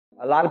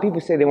A lot of people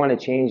say they want to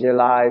change their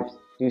lives,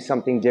 do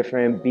something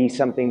different, be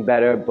something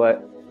better,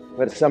 but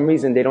for some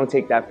reason they don't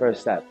take that first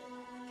step.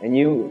 And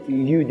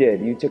you did.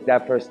 You took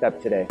that first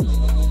step today.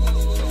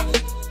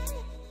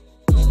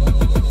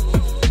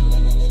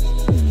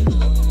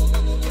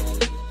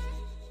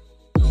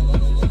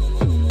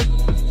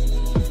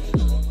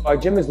 Our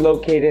gym is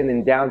located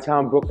in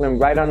downtown Brooklyn,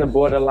 right on the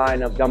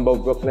borderline of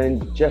Dumbo,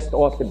 Brooklyn, just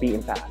off the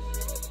beaten path.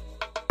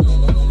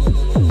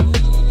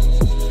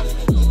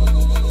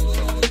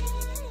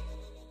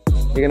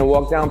 You're gonna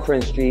walk down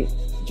Prince Street,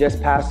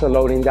 just past the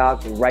loading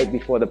dock, right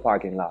before the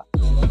parking lot.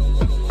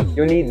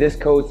 You'll need this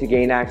code to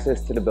gain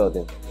access to the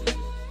building.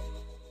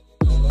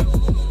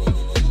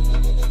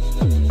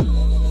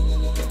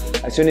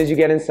 As soon as you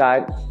get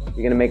inside,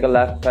 you're gonna make a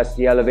left, press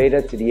the elevator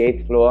to the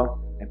 8th floor,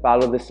 and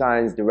follow the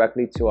signs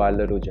directly to our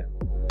little gym.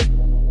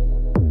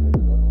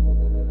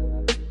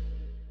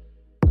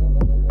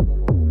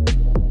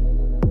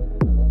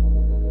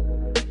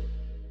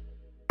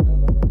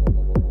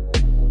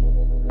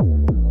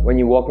 When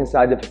you walk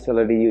inside the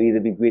facility, you'll either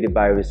be greeted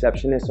by a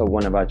receptionist or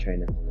one of our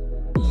trainers.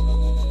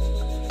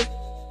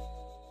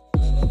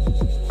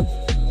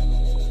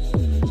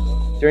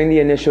 During the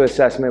initial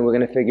assessment, we're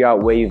going to figure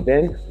out where you've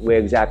been, where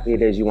exactly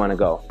it is you want to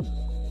go.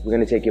 We're going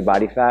to take your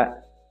body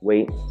fat,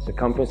 weight,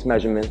 circumference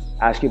measurements,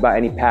 ask you about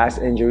any past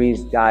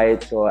injuries,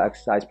 diets, or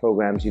exercise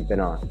programs you've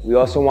been on. We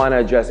also want to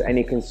address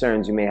any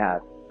concerns you may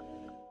have.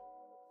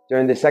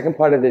 During the second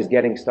part of this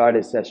getting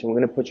started session, we're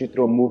going to put you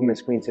through a movement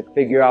screen to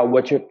figure out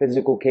what your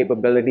physical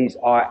capabilities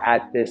are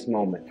at this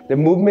moment. The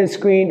movement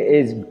screen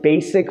is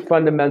basic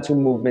fundamental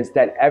movements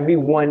that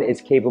everyone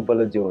is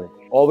capable of doing.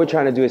 All we're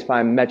trying to do is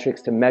find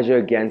metrics to measure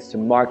against to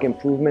mark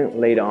improvement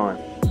later on.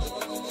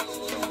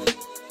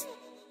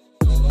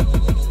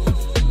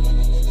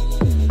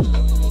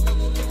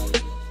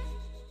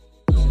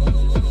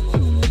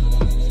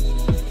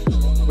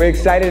 We're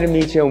excited to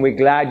meet you and we're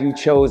glad you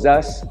chose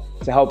us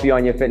to help you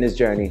on your fitness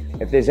journey.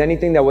 If there's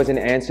anything that wasn't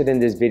answered in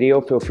this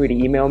video, feel free to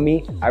email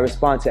me. I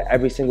respond to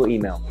every single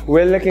email.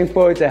 We're looking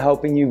forward to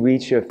helping you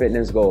reach your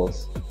fitness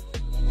goals.